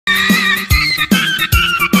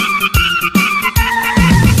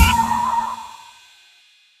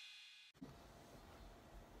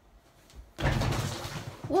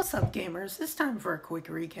gamers, it's time for a quick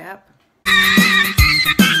recap.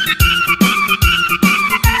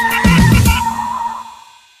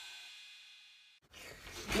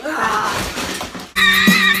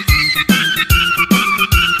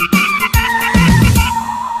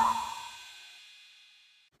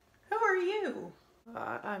 Who are you?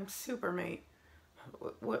 I'm Supre M8.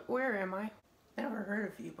 Where am I? Never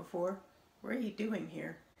heard of you before. What are you doing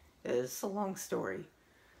here? It's a long story.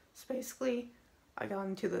 So basically, I got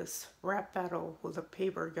into this rap battle with a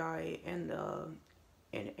paper guy and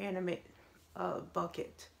an animate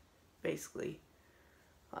bucket, basically.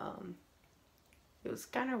 It was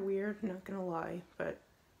kind of weird, not gonna lie, but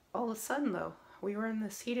all of a sudden though, we were in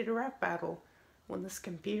this heated rap battle when this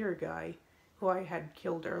computer guy, who I had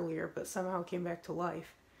killed earlier but somehow came back to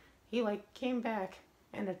life, he came back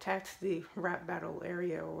and attacked the rap battle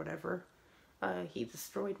area or whatever. He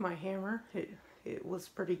destroyed my hammer. It was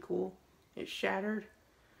pretty cool. It shattered.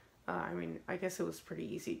 I mean, I guess it was pretty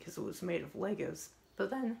easy because it was made of Legos. But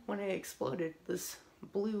then, when it exploded, this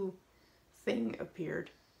blue thing appeared,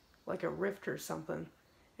 like a rift or something,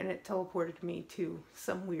 and it teleported me to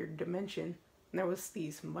some weird dimension. And there was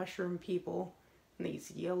these mushroom people, and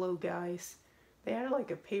these yellow guys. They had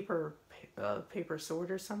like a paper sword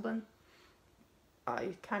or something.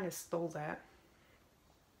 I kind of stole that.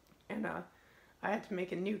 And, I had to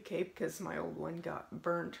make a new cape because my old one got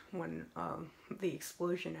burnt when the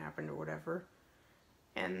explosion happened or whatever.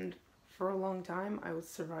 And for a long time I was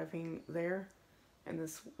surviving there in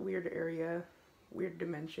this weird area, weird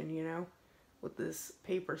dimension, you know, with this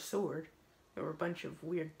paper sword. There were a bunch of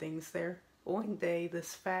weird things there. One day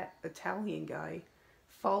this fat Italian guy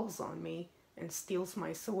falls on me and steals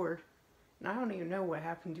my sword. And I don't even know what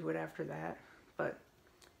happened to it after that. But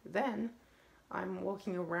then I'm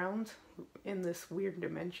walking around in this weird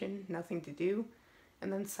dimension, nothing to do,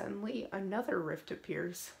 and then suddenly another rift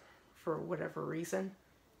appears for whatever reason,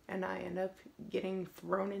 and I end up getting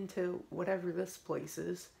thrown into whatever this place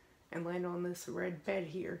is and land on this red bed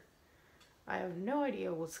here. I have no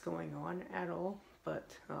idea what's going on at all,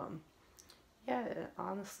 but yeah,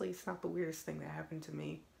 honestly, it's not the weirdest thing that happened to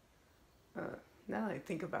me. Now that I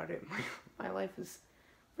think about it, my life is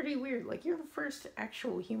pretty weird. Like, you're the first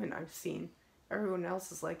actual human I've seen. Everyone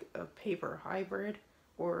else is like a paper hybrid,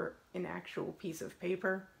 or an actual piece of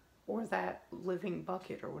paper, or that living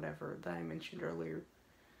bucket or whatever that I mentioned earlier.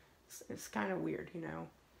 It's kind of weird, you know.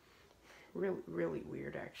 Really, really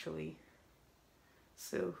weird, actually.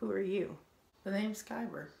 So, who are you? The name's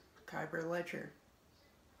KyBer Leger.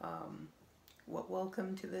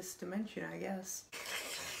 Welcome to this dimension, I guess.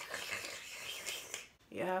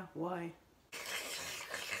 Yeah, why?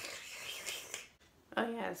 Oh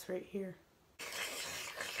yeah, it's right here.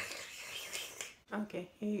 Okay,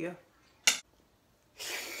 here you go.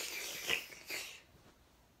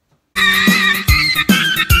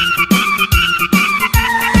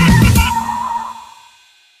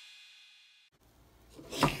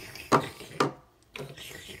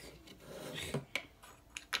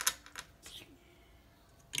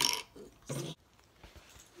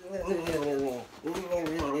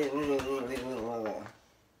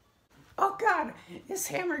 Oh god, this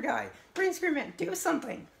hammer guy. Green screen man, do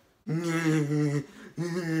something. No,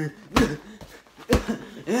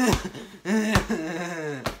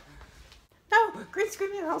 green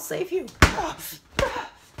screen man, I'll save you.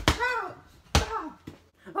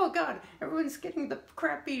 Oh god, everyone's getting the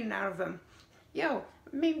crap beaten out of them. Yo,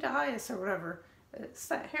 meme to highest or whatever. Is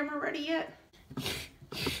that hammer ready yet?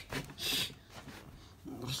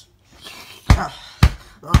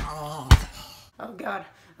 Oh god,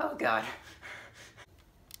 oh god.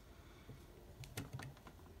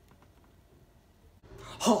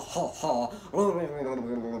 Ha ha ha.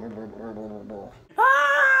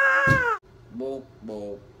 Ah! Bo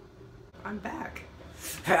bo. I'm back.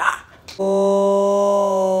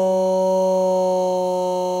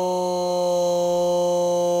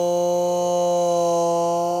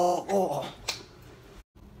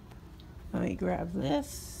 Let me grab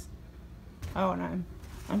this. Oh, and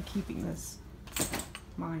I'm keeping this.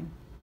 Mine.